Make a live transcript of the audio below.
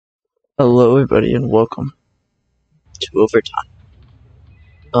Hello, everybody, and welcome to Overtime.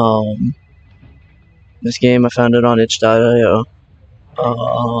 Um, this game I found it on itch.io.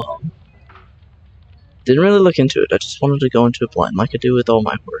 Didn't really look into it. I just wanted to go into it blind, like I do with all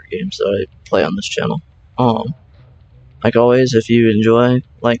my horror games that I play on this channel. Like always, if you enjoy,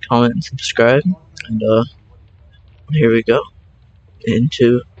 like, comment, and subscribe. And here we go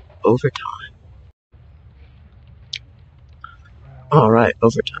into Overtime. All right,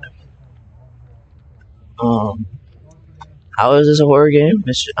 Overtime. How is this a horror game?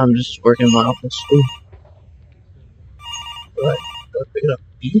 I'm just working in my office. Ooh. Right. Go pick it up.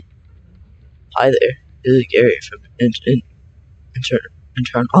 Hi there. This is Gary from Internal.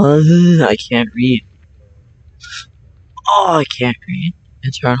 I can't read. Oh, I can't read.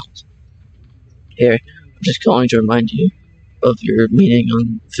 Internals. Here, I'm just calling to remind you of your meeting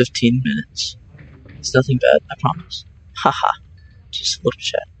on 15 minutes. It's nothing bad, I promise. Haha. Just a little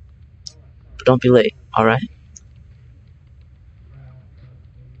chat. But don't be late, alright?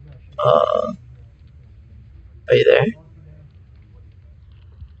 Are you there?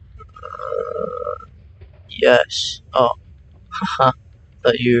 Yes. Oh, haha.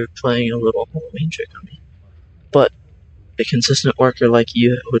 Thought you were playing a little Halloween trick on me. But a consistent worker like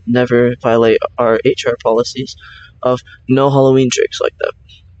you would never violate our HR policies of no Halloween tricks like that.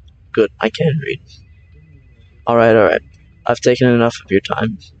 Good, I can read. Alright. I've taken enough of your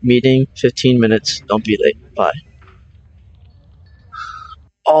time. Meeting, 15 minutes. Don't be late. Bye.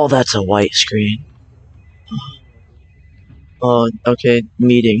 Oh, that's a white screen. Oh, okay.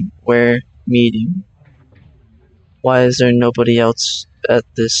 Meeting. Where? Meeting. Why is there nobody else at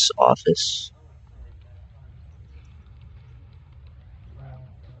this office?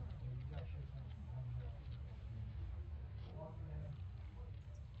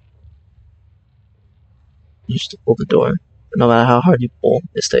 You just pull the door. But no matter how hard you pull,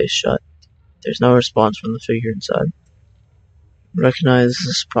 it stays shut. There's no response from the figure inside. Recognize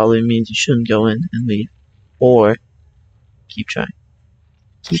this probably means you shouldn't go in and leave. Or keep trying.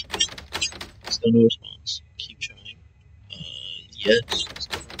 Still no response. Keep trying. Yes.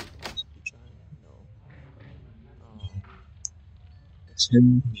 Keep trying. No. It's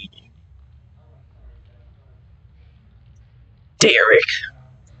in meeting. Derek!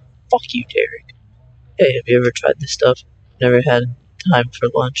 Fuck you, Derek. Hey, have you ever tried this stuff? Never had time for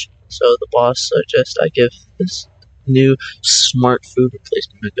lunch, so the boss suggests I give this new smart food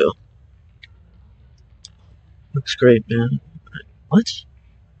replacement a go. Looks great, man. What?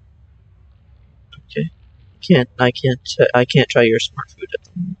 Okay. I can't try your smart food at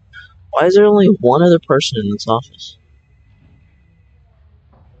the moment. Why is there only one other person in this office?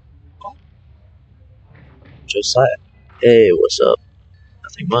 Oh, Josiah. Hey, what's up?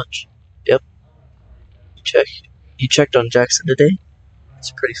 Nothing much. Yep. You checked on Jackson today?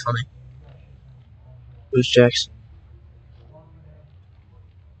 It's pretty funny. Who's Jackson?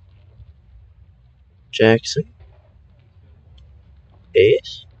 Jackson?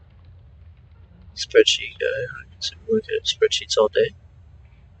 Ace? Spreadsheet guy. I can look at spreadsheets all day.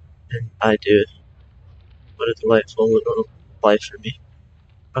 And I do. What a delightful little life for me.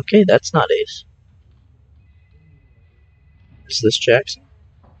 Okay, that's not Ace. Is this Jackson?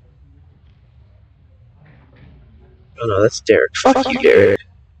 Oh no, that's Derek. Fuck you, Derek.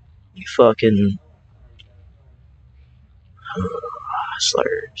 You fucking...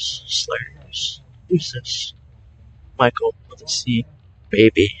 slurs. Who's this? Michael with a C.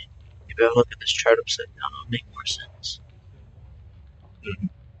 Maybe. Maybe I'll look at this chart upside down. It'll make more sense.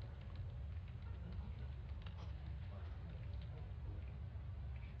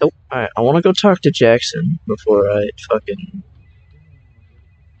 Nope. Alright, I wanna go talk to Jackson before I fucking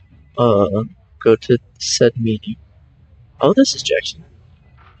go to said meeting. Oh, this is Jackson.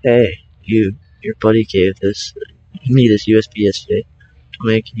 Hey, your buddy gave me this USB yesterday to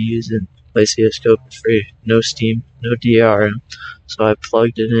make you use it. Play CSGO for free. No Steam, no DRM. So I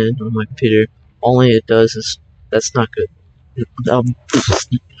plugged it in on my computer. Only it does is, that's not good.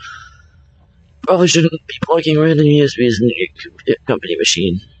 Probably shouldn't be plugging random USBs into your company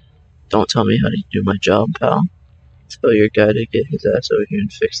machine. Don't tell me how to do my job, pal. Tell your guy to get his ass over here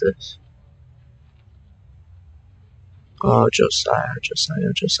and fix this. Oh, Josiah.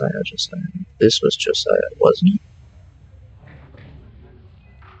 This was Josiah, wasn't it?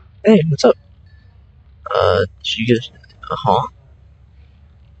 Hey, what's up? Did you get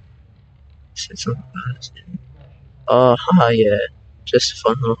said something about his name. Haha, yeah. Just a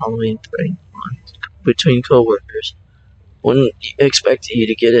fun little Halloween prank between coworkers. Wouldn't expect you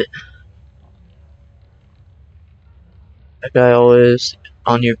to get it. That guy always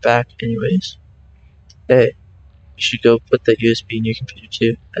on your back anyways. Hey, You should go put the USB in your computer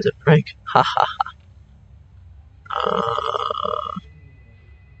too, as a prank. Ha ha ha.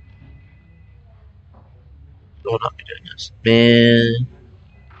 I will not be doing this. Man.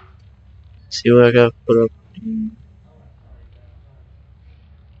 See what I got put up.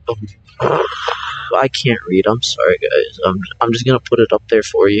 Oh. I can't read. I'm sorry, guys. I'm just gonna put it up there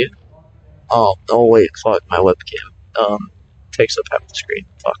for you. Oh wait, fuck my webcam. Takes up half the screen.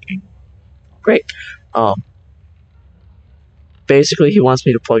 Fucking great. Basically, he wants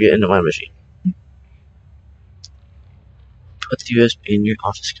me to plug it into my machine. Put the USB in your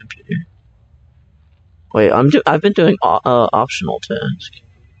office computer. Wait, I've been doing optional tasks.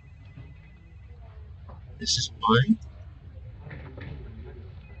 This is mine.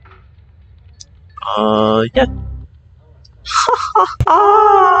 Yeah.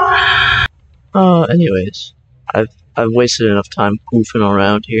 Anyways, I've wasted enough time goofing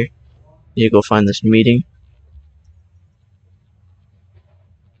around here. Need to go find this meeting.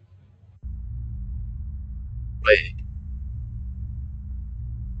 Wait.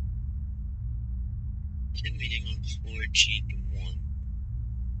 Meeting on 4G1.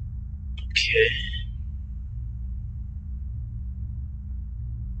 Okay.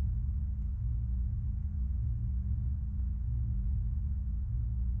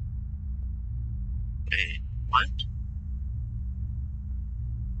 Wait, what?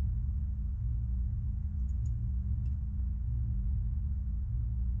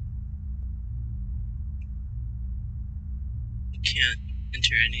 I can't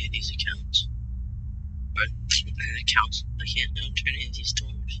enter any of these accounts. Or accounts? I can't enter any of these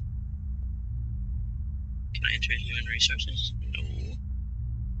doors. Can I enter human resources? No.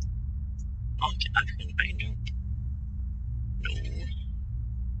 Oh, I can jump. No.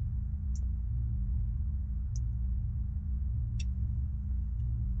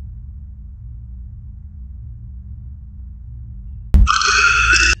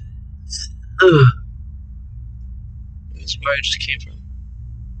 Ugh. This is where I just came from.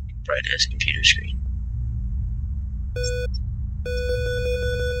 Bright ass computer screen.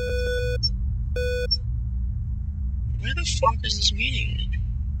 Where the fuck is this meeting?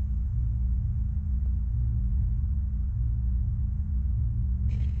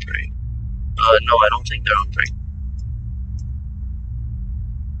 Break. No, I don't think they're on break.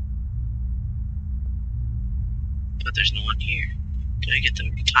 But there's no one here. Did I get the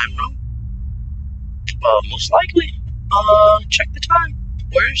time wrong? Most likely. Check the time.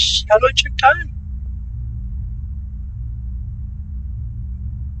 How do I check time?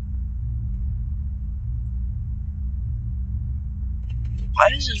 Why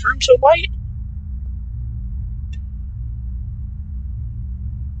is this room so white?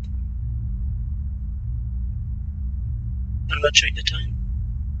 How do I check the time?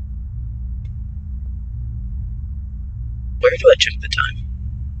 Where do I check the time?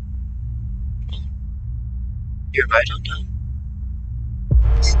 Oh. You're right on time.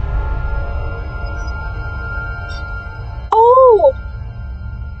 Oh!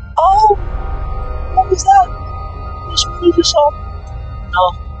 Oh! What was that? Just move this off.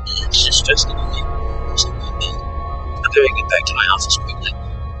 No, it's just festive only. Something like that. I better get back to my office quickly.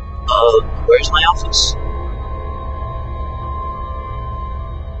 Where's my office?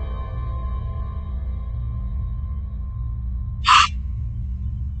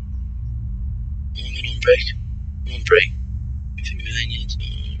 I'm on break. I'm on break. If you really need to,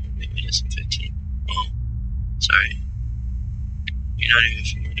 maybe less than 15. Oh, sorry. You're not even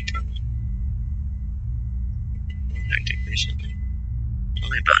from my department. I'm hectic recently. Tell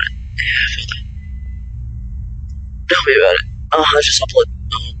me about it. Yeah, I feel that. Tell me about it. I just upload.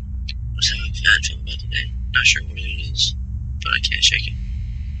 What's having a bad feeling about today? Not sure what it is, but I can't shake it.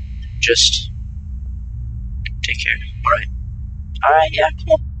 Just take care. Alright? Alright, yeah,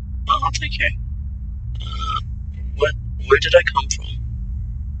 cool. I'll take care. Where did I come from?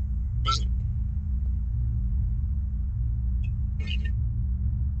 Wasn't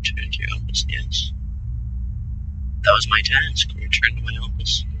return to your office, yes. That was my task. Return to my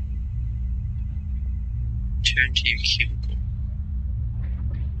office. Return to your cubicle.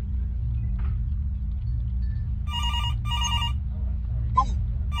 Oh.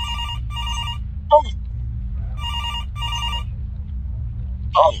 Oh.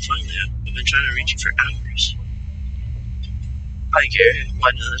 Oh, finally. I've been trying to reach you for hours. Hi, Gary.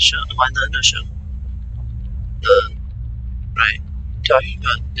 Why the no-show? Right. Talking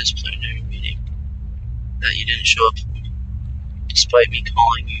about this plenary meeting that you didn't show up for, despite me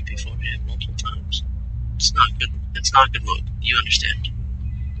calling you beforehand multiple times. It's not good. It's not good look. You understand.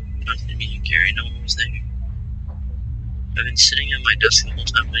 After the meeting, Gary, no one was there. I've been sitting at my desk the whole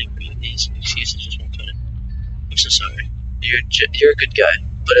time waiting for you. These excuses just won't cut it. I'm so sorry. You're a good guy,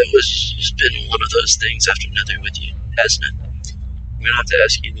 but it's been one of those things after another with you, hasn't it? I'm gonna have to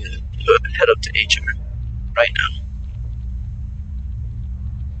ask you to head up to HR right now.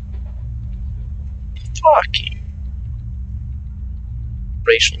 Fucking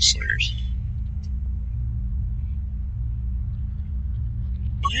racial slurs.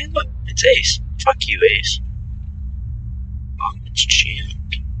 Oh, hey, look, it's Ace. Fuck you, Ace. It's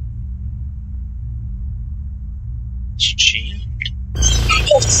jammed. It's jammed.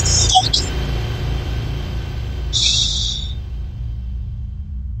 Oh, fuck!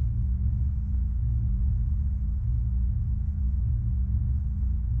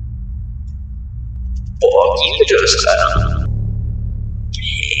 Fuck you just now.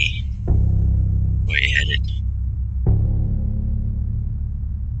 Hey, where you headed?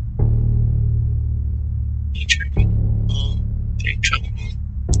 HR. Oh, big trouble, huh?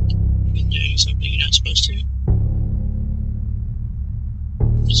 Been doing something you're not supposed to?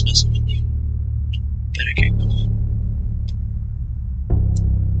 I'm just messing with you. Better get going.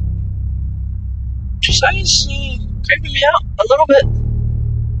 Josiah's creeping me out a little bit.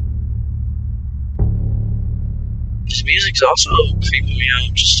 His music's also creeping me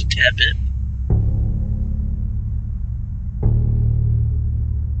out just a tad bit.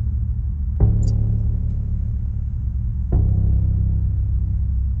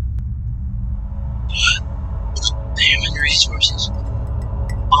 The human resources.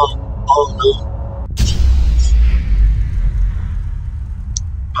 Oh no.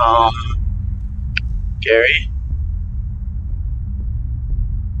 Gary?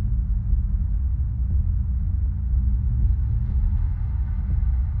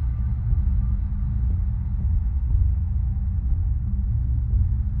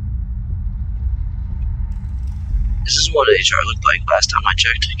 This is what HR looked like last time I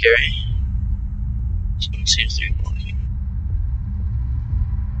checked, Gary. Someone seems to be blocking.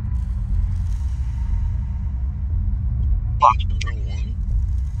 Block number 1.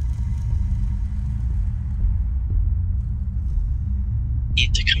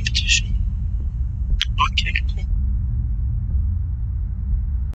 Eat the competition. Okay, cool.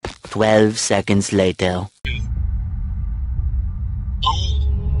 12 seconds later.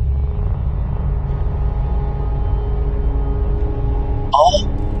 Oh.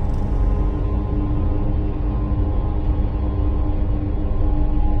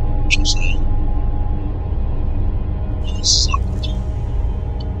 Just that. This is awkward.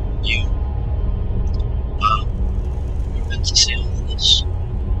 You, we're meant to see all of this.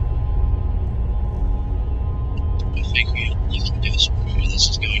 I figure you can guess where this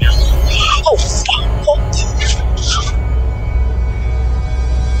is going now. Oh, fuck!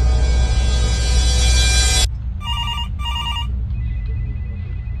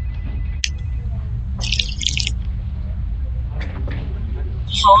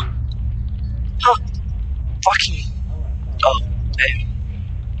 Oh. Huh? Fucking. Oh, hey.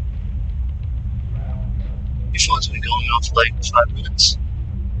 Your phone's been going off for like 5 minutes.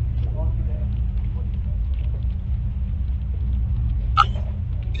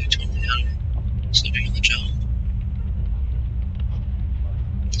 You're totally out of sleeping on the job.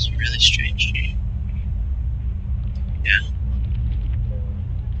 It's really strange to you. Yeah.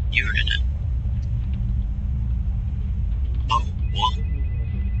 You were in it. Oh, what?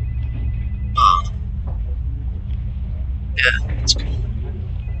 Yeah, it's cool.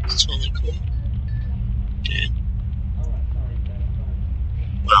 It's totally cool. Dude.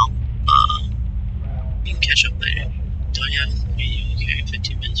 Well, we can catch up later. Don't you have maybe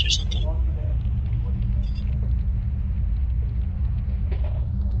 15 minutes or something?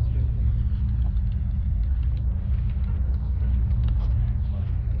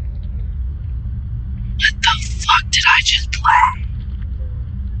 What the fuck did I just play?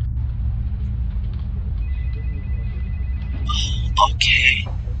 Oh, okay.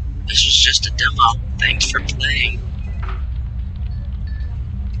 This was just a demo. Thanks for playing.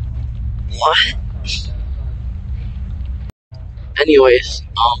 What? Anyways,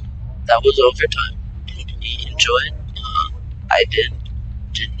 that was overtime. Hope you enjoyed. I didn't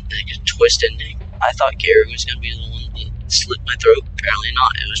like a twist ending. I thought Gary was gonna be the one that slit my throat. Apparently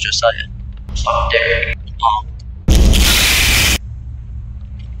not. It was Josiah. Fuck Derek.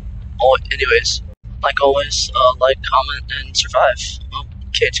 Oh, anyways, like always, like, comment, and survive. Oh,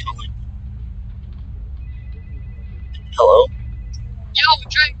 Kate's calling. Hello? Yo,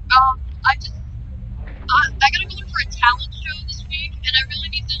 Drake, I gotta go in for a talent show this week, and I really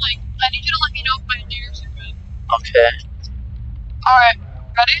need to, I need you to let me know if my lyrics are good. Okay. Alright,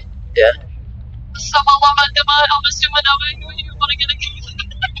 ready? Yeah. I'm assuming you wanna get a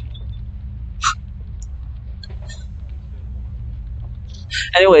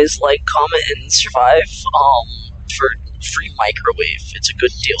Anyways, like, comment, and survive for free microwave. It's a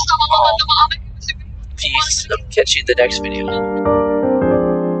good deal. Peace. I'll catch you in the next video.